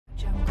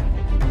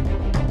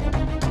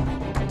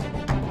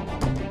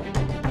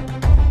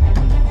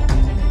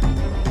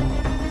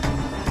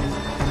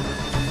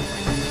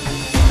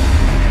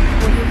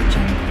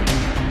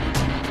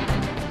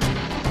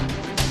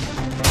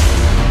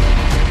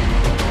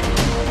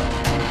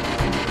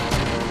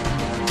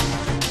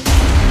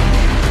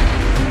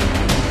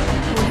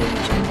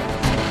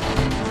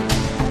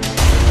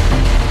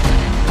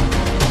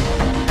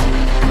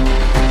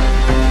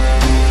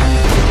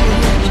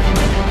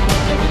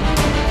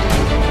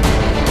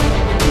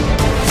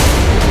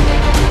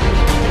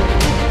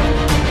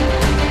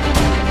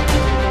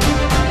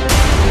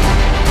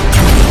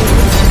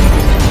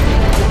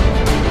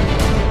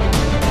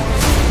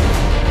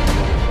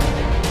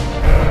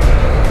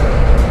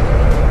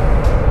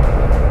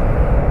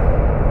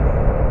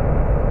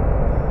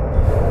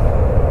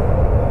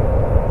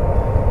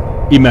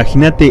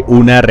Imagínate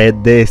una red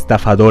de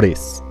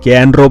estafadores que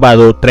han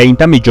robado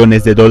 30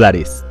 millones de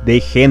dólares de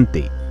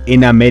gente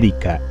en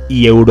América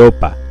y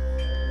Europa.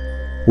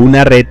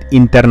 Una red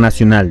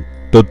internacional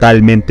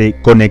totalmente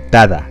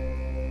conectada.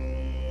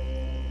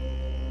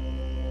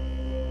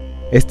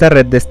 Esta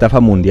red de estafa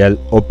mundial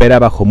opera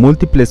bajo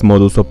múltiples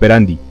modus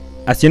operandi,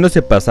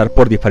 haciéndose pasar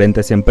por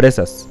diferentes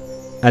empresas.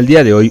 Al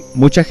día de hoy,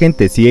 mucha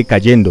gente sigue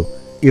cayendo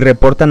y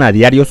reportan a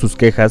diario sus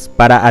quejas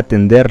para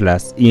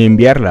atenderlas y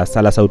enviarlas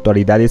a las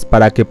autoridades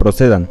para que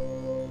procedan.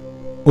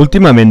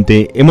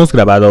 Últimamente hemos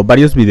grabado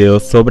varios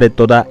videos sobre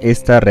toda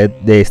esta red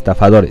de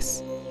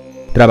estafadores.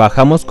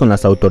 Trabajamos con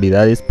las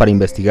autoridades para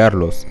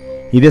investigarlos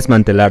y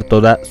desmantelar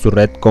toda su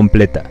red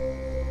completa.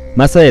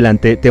 Más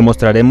adelante te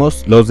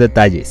mostraremos los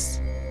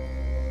detalles.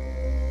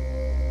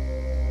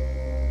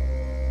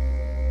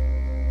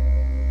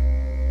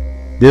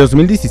 De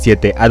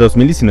 2017 a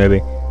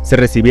 2019 se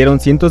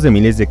recibieron cientos de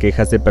miles de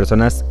quejas de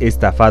personas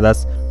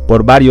estafadas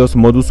por varios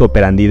modus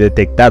operandi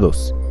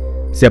detectados.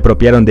 Se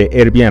apropiaron de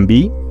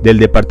Airbnb, del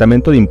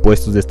Departamento de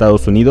Impuestos de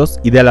Estados Unidos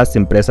y de las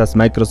empresas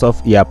Microsoft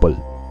y Apple.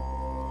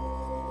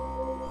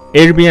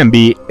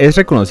 Airbnb es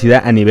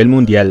reconocida a nivel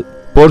mundial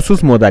por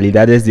sus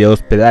modalidades de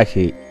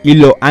hospedaje y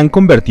lo han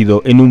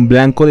convertido en un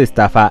blanco de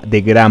estafa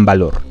de gran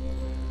valor.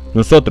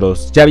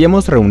 Nosotros ya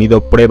habíamos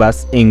reunido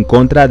pruebas en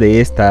contra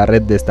de esta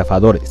red de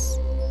estafadores.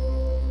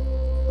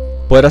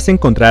 Podrás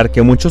encontrar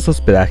que muchos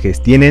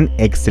hospedajes tienen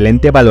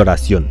excelente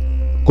valoración,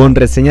 con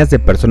reseñas de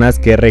personas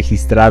que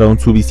registraron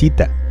su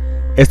visita.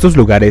 Estos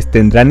lugares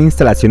tendrán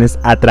instalaciones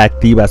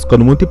atractivas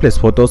con múltiples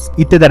fotos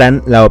y te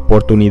darán la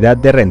oportunidad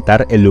de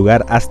rentar el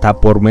lugar hasta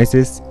por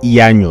meses y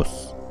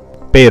años.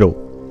 Pero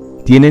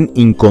tienen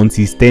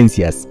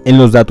inconsistencias en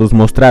los datos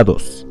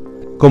mostrados,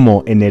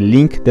 como en el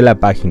link de la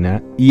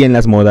página y en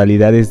las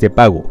modalidades de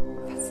pago.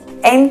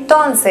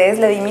 Entonces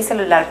le di mi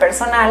celular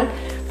personal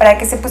para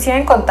que se pusiera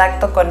en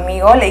contacto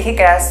conmigo. Le dije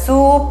que era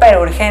súper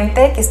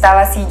urgente, que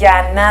estaba así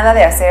ya nada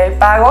de hacer el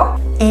pago.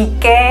 ¿Y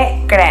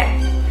qué creen?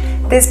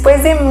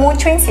 Después de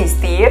mucho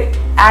insistir,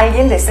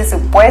 alguien de este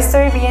supuesto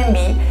Airbnb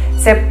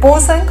se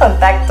puso en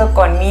contacto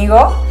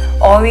conmigo.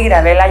 Hoy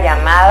grabé la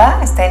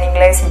llamada, está en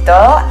inglés y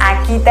todo.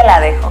 Aquí te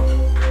la dejo.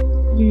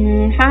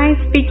 Hi,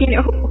 speaking.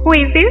 Who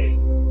is this?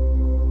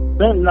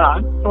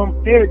 Bella from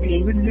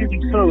Airbnb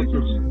Living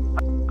Services.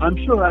 I'm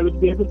sure I will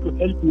be able to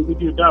help you with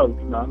your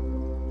doubts now.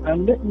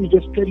 And let me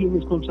just tell you,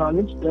 Ms.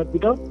 Gonzalez, that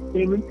without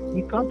payment,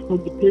 we can't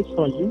hold the place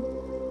for you.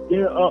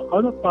 There are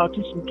other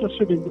parties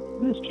interested in the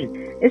listing.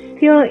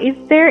 Still, is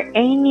there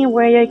any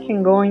way I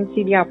can go and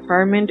see the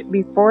apartment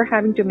before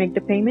having to make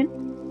the payment?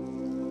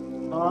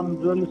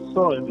 I'm really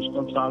sorry, Ms.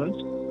 Gonzalez.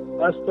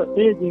 As per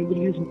Airbnb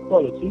leasing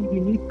policy,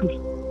 we need to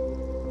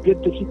get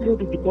the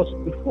security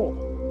deposit before.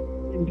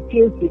 In the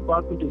case the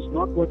apartment is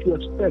not what you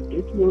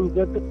expected, you will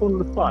get the full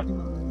refund.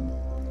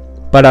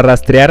 Para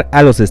rastrear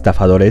a los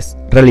estafadores,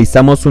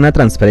 realizamos una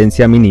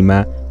transferencia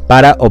mínima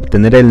para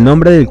obtener el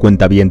nombre del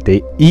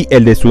cuentaviente y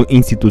el de su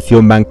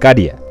institución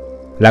bancaria.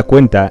 La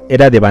cuenta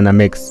era de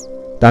Banamex.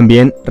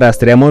 También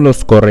rastreamos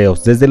los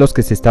correos desde los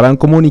que se estaban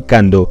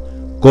comunicando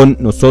con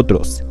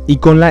nosotros y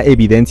con la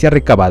evidencia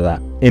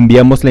recabada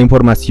enviamos la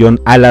información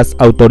a las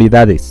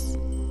autoridades.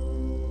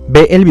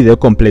 Ve el video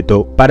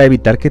completo para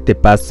evitar que te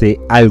pase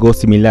algo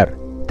similar.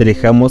 Te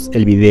dejamos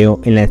el video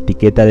en la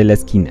etiqueta de la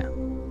esquina.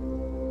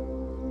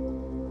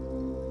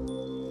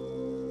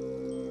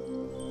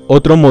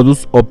 Otro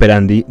modus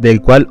operandi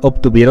del cual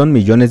obtuvieron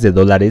millones de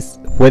dólares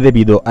fue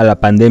debido a la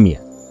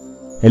pandemia.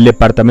 El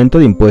Departamento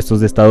de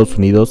Impuestos de Estados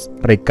Unidos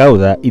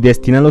recauda y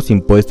destina los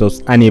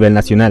impuestos a nivel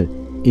nacional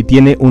y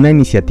tiene una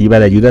iniciativa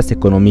de ayudas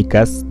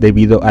económicas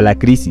debido a la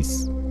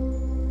crisis.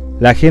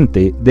 La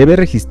gente debe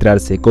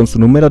registrarse con su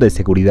número de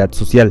seguridad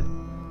social.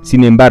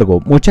 Sin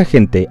embargo, mucha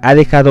gente ha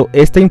dejado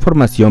esta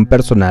información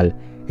personal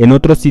en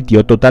otro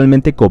sitio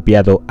totalmente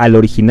copiado al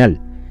original.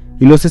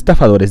 Y los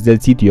estafadores del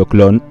sitio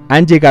clon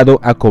han llegado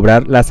a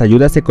cobrar las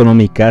ayudas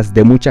económicas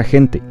de mucha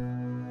gente.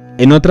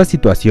 En otras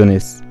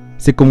situaciones,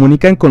 se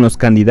comunican con los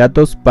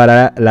candidatos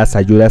para las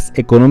ayudas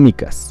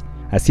económicas,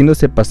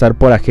 haciéndose pasar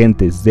por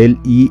agentes del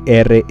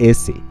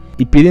IRS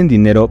y piden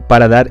dinero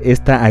para dar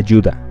esta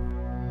ayuda.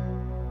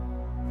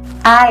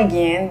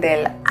 Alguien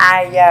del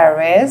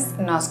IRS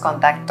nos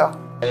contactó.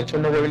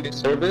 Internal Revenue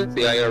Service,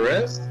 the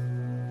IRS,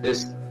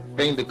 is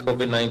paying the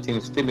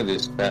COVID-19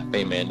 stimulus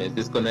payment. Is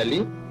this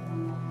Gonelli?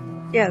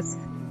 Yes.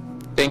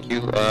 Thank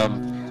you.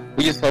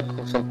 We just had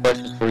some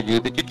questions for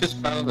you. Did you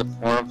just file the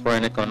form for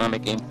an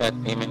economic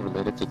impact payment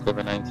related to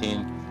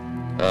COVID-19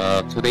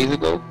 2 days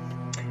ago?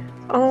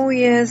 Oh,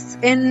 yes.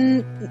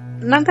 And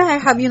now that I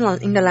have you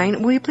in the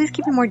line, will you please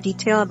give me more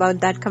detail about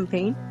that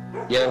campaign?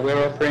 Yeah,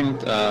 we're offering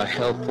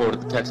help for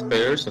the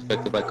taxpayers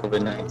affected by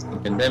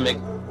COVID-19 pandemic.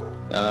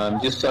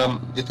 Just to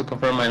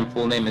confirm, my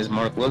full name is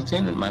Mark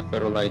Wilton, and my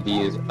federal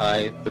ID is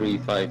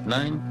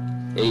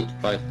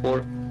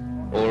I-359-854.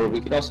 Or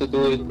we could also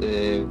do it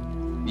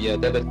via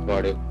debit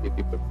card if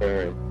you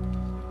prefer it.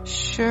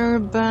 Sure,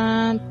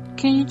 but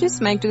can you just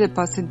make the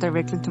deposit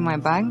directly to my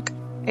bank?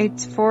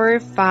 It's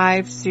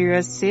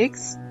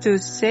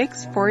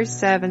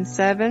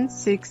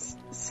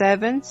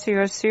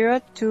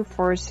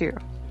 4506-26477-6700-240.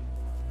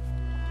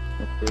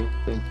 Okay,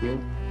 thank you.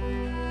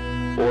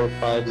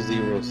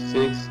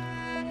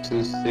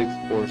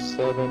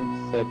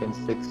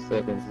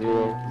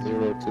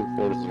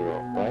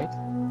 4506-2647-7670-0240, right?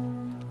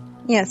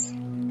 Yes.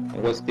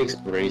 And what's the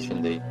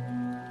expiration date?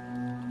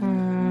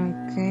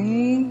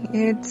 Okay,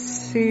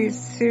 it's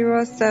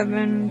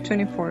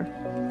 0724.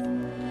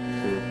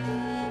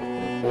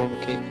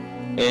 Okay.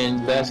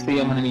 And lastly,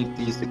 I'm gonna need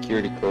the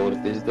security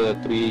code. This is the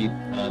three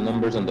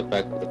numbers on the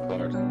back of the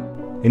card.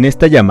 En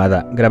esta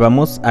llamada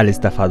grabamos al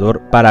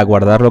estafador para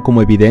guardarlo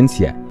como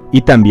evidencia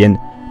y también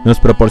nos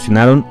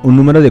proporcionaron un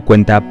número de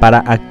cuenta para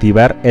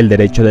activar el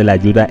derecho de la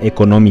ayuda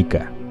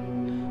económica.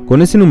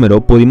 Con ese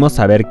número pudimos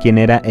saber quién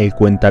era el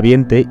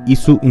cuentaviente y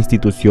su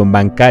institución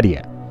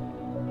bancaria.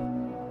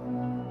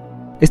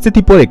 Este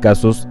tipo de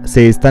casos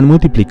se están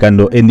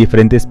multiplicando en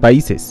diferentes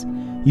países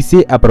y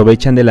se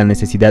aprovechan de la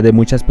necesidad de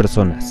muchas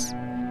personas.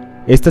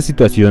 Esta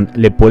situación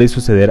le puede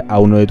suceder a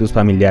uno de tus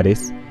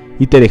familiares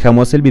y te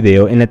dejamos el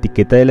video en la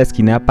etiqueta de la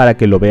esquina para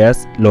que lo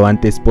veas lo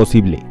antes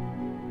posible.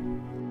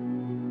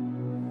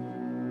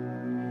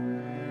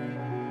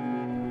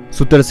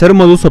 Su tercer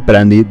modus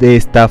operandi de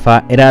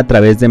estafa era a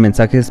través de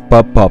mensajes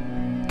pop-up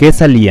que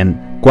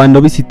salían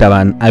cuando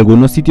visitaban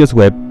algunos sitios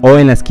web o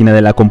en la esquina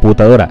de la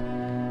computadora.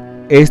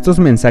 Estos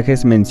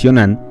mensajes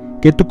mencionan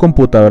que tu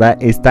computadora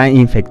está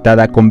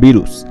infectada con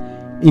virus,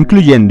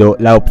 incluyendo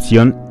la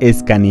opción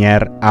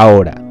escanear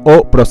ahora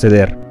o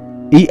proceder,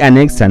 y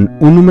anexan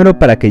un número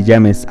para que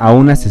llames a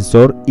un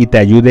asesor y te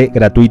ayude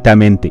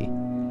gratuitamente.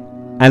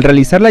 Al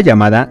realizar la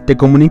llamada te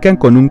comunican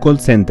con un call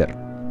center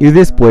y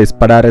después,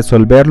 para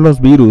resolver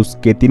los virus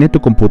que tiene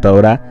tu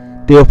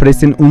computadora, te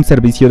ofrecen un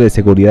servicio de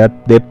seguridad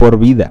de por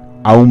vida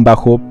a un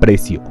bajo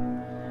precio.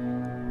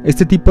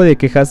 Este tipo de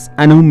quejas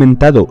han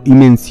aumentado y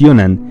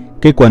mencionan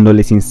que cuando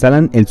les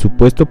instalan el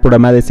supuesto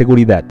programa de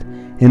seguridad,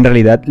 en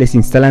realidad les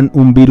instalan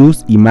un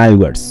virus y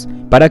malwares,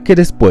 para que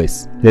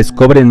después les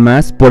cobren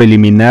más por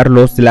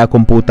eliminarlos de la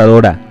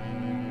computadora.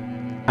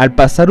 Al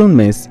pasar un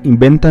mes,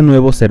 inventan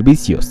nuevos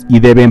servicios y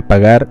deben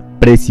pagar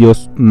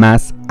precios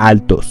más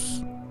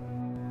altos.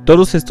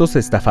 Todos estos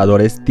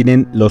estafadores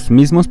tienen los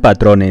mismos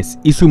patrones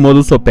y su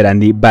modus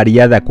operandi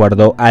varía de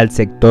acuerdo al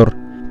sector,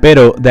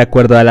 pero de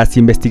acuerdo a las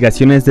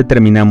investigaciones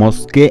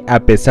determinamos que, a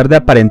pesar de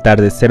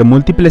aparentar de ser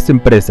múltiples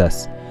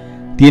empresas,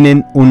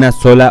 tienen una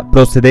sola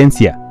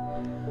procedencia.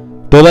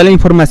 Toda la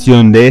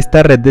información de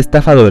esta red de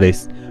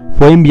estafadores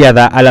fue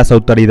enviada a las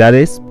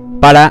autoridades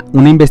para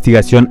una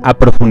investigación a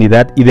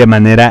profundidad y de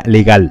manera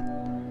legal.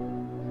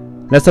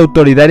 Las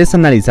autoridades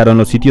analizaron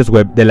los sitios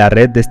web de la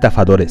red de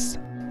estafadores,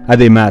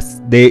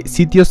 además de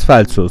sitios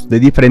falsos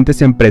de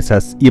diferentes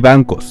empresas y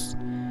bancos.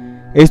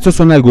 Estos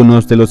son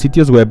algunos de los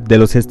sitios web de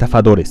los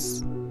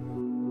estafadores.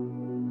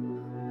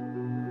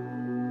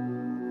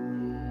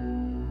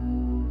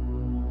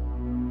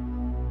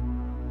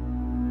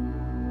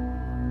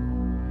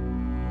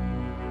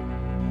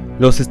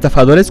 Los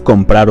estafadores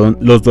compraron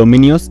los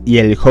dominios y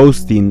el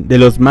hosting de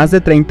los más de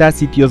 30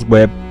 sitios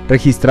web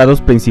registrados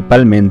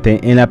principalmente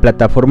en la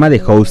plataforma de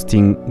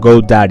hosting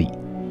GoDaddy,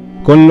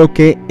 con lo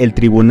que el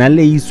tribunal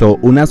le hizo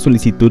una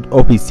solicitud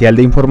oficial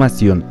de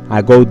información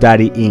a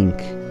GoDaddy Inc.,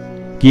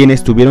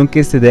 quienes tuvieron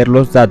que ceder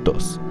los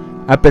datos,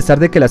 a pesar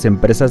de que las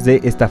empresas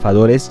de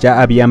estafadores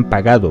ya habían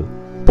pagado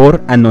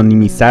por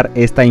anonimizar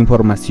esta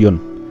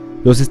información.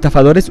 Los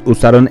estafadores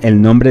usaron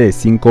el nombre de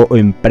 5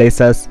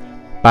 empresas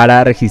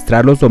para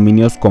registrar los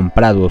dominios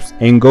comprados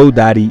en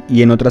GoDaddy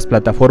y en otras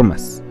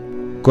plataformas.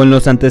 Con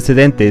los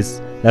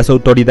antecedentes, las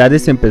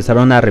autoridades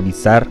empezaron a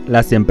revisar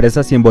las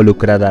empresas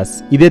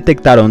involucradas y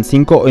detectaron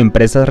 5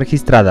 empresas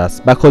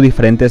registradas bajo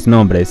diferentes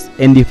nombres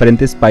en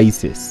diferentes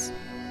países,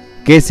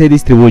 que se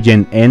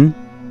distribuyen en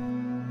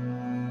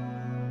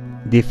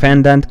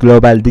Defendant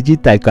Global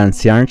Digital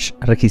Concierge,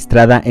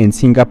 registrada en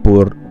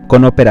Singapur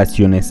con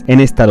operaciones en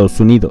Estados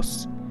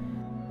Unidos.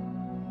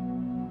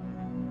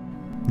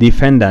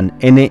 Defendant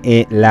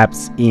NE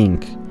Labs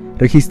Inc.,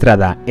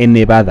 registrada en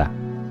Nevada.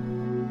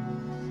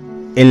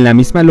 En la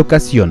misma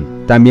locación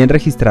también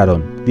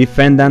registraron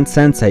Defendant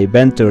Sensei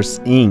Ventures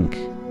Inc.,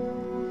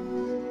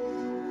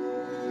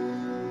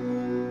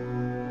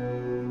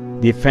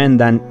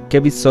 Defendant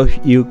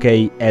Kevisoft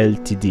UK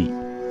Ltd.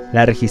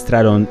 La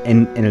registraron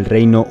en el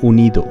Reino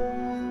Unido.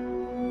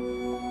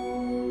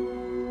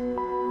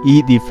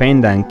 Y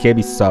Defendant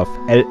Kevisoft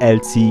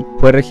LLC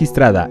fue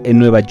registrada en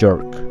Nueva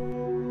York.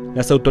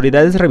 Las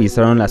autoridades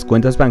revisaron las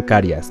cuentas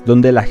bancarias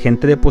donde la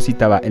gente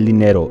depositaba el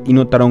dinero y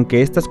notaron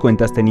que estas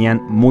cuentas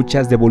tenían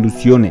muchas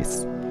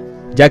devoluciones,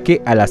 ya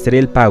que al hacer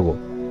el pago,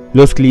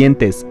 los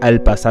clientes,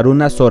 al pasar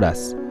unas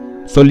horas,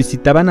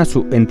 solicitaban a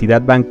su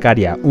entidad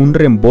bancaria un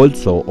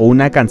reembolso o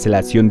una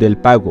cancelación del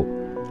pago,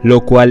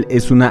 lo cual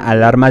es una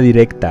alarma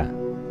directa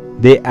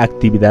de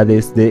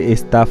actividades de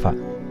estafa.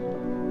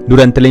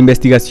 Durante la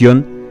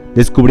investigación,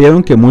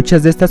 descubrieron que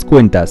muchas de estas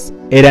cuentas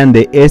eran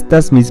de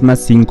estas mismas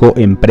 5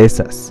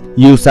 empresas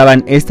y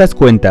usaban estas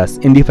cuentas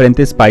en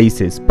diferentes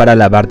países para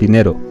lavar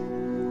dinero.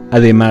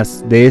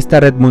 Además de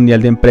esta red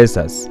mundial de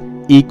empresas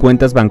y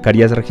cuentas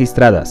bancarias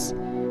registradas,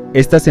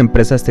 estas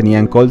empresas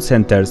tenían call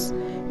centers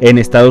en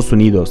Estados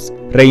Unidos,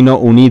 Reino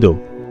Unido,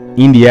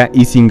 India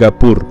y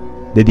Singapur,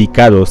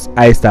 dedicados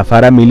a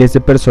estafar a miles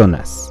de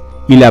personas,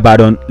 y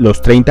lavaron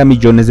los 30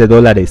 millones de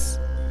dólares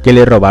que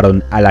le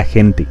robaron a la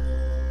gente.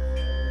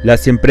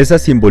 Las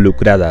empresas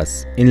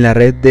involucradas en la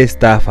red de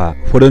estafa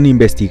fueron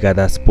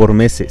investigadas por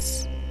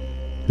meses.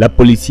 La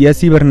policía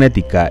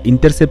cibernética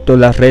interceptó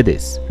las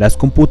redes, las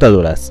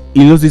computadoras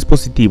y los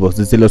dispositivos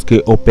desde los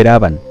que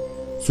operaban.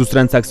 Sus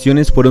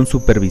transacciones fueron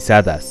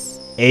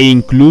supervisadas e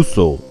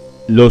incluso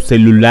los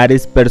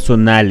celulares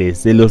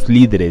personales de los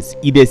líderes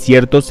y de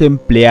ciertos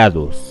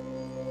empleados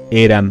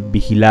eran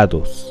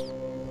vigilados.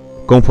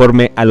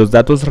 Conforme a los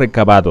datos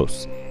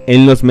recabados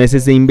en los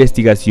meses de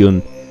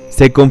investigación,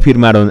 se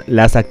confirmaron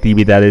las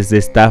actividades de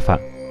estafa.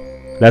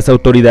 Las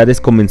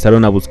autoridades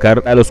comenzaron a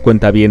buscar a los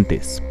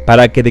cuentavientes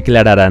para que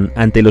declararan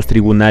ante los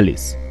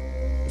tribunales.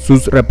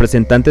 Sus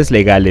representantes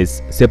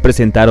legales se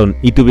presentaron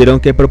y tuvieron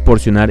que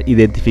proporcionar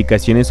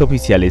identificaciones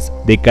oficiales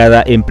de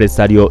cada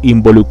empresario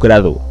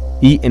involucrado,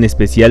 y en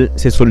especial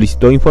se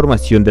solicitó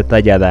información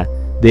detallada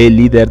del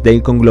líder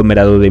del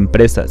conglomerado de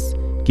empresas,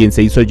 quien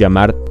se hizo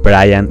llamar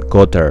Brian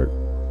Cotter.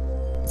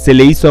 Se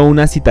le hizo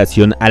una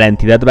citación a la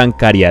entidad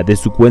bancaria de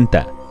su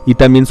cuenta, y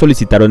también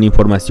solicitaron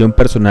información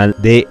personal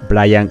de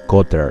Brian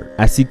Cotter,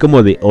 así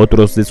como de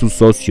otros de sus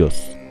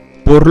socios,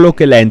 por lo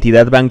que la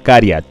entidad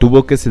bancaria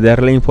tuvo que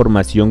ceder la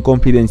información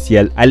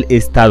confidencial al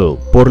Estado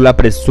por la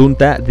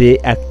presunta de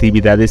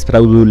actividades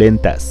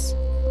fraudulentas.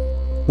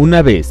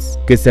 Una vez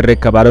que se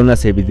recabaron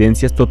las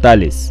evidencias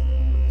totales,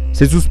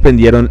 se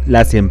suspendieron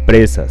las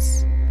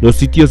empresas, los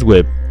sitios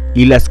web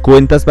y las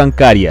cuentas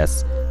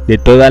bancarias de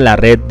toda la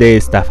red de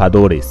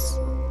estafadores.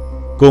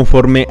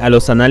 Conforme a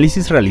los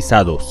análisis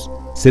realizados,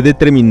 se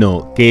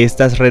determinó que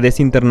estas redes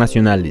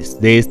internacionales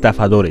de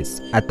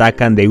estafadores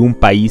atacan de un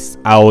país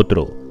a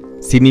otro,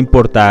 sin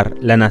importar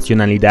la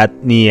nacionalidad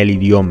ni el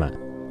idioma,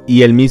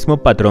 y el mismo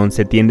patrón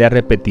se tiende a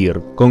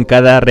repetir con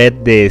cada red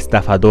de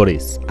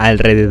estafadores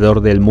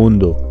alrededor del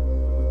mundo.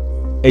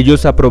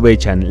 Ellos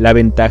aprovechan la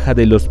ventaja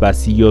de los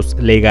vacíos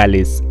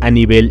legales a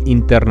nivel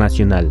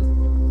internacional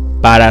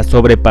para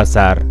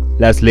sobrepasar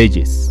las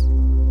leyes.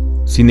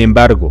 Sin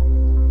embargo,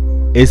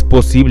 es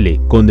posible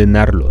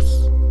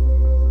condenarlos.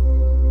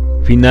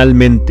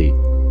 Finalmente,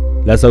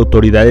 las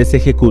autoridades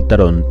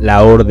ejecutaron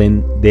la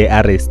orden de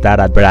arrestar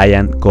a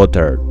Brian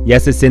Cotter y a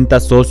 60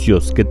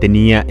 socios que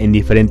tenía en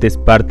diferentes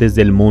partes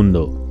del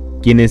mundo,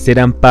 quienes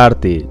eran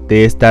parte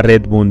de esta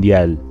red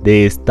mundial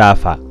de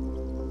estafa.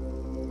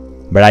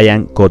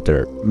 Brian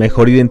Cotter,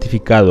 mejor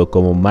identificado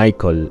como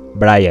Michael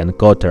Brian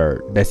Cotter,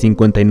 de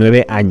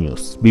 59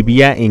 años,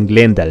 vivía en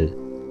Glendale,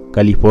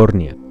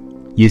 California,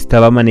 y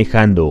estaba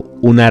manejando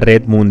una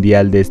red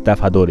mundial de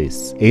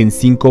estafadores en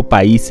 5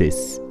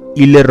 países,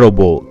 y le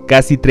robó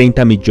casi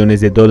 30 millones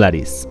de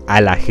dólares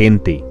a la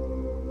gente.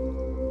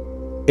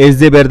 Es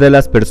deber de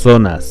las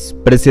personas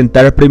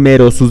presentar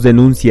primero sus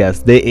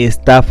denuncias de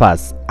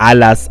estafas a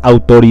las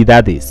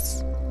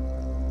autoridades.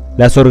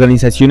 Las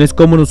organizaciones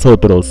como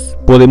nosotros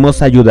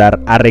podemos ayudar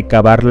a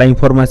recabar la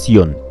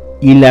información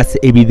y las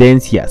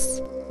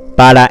evidencias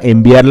para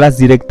enviarlas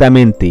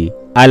directamente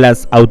a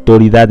las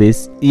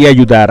autoridades y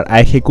ayudar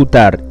a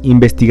ejecutar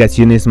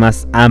investigaciones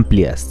más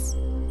amplias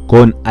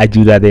con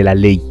ayuda de la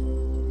ley,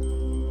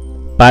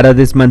 para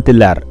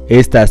desmantelar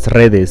estas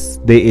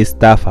redes de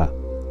estafa.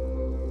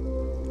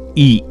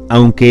 Y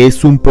aunque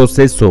es un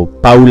proceso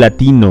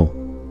paulatino,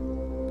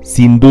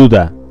 sin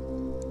duda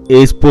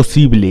es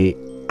posible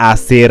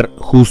hacer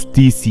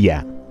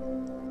justicia.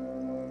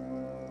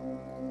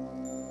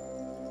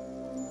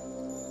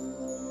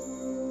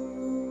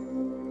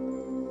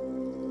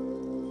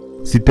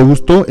 Si te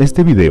gustó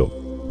este video,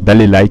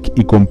 dale like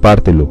y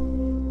compártelo.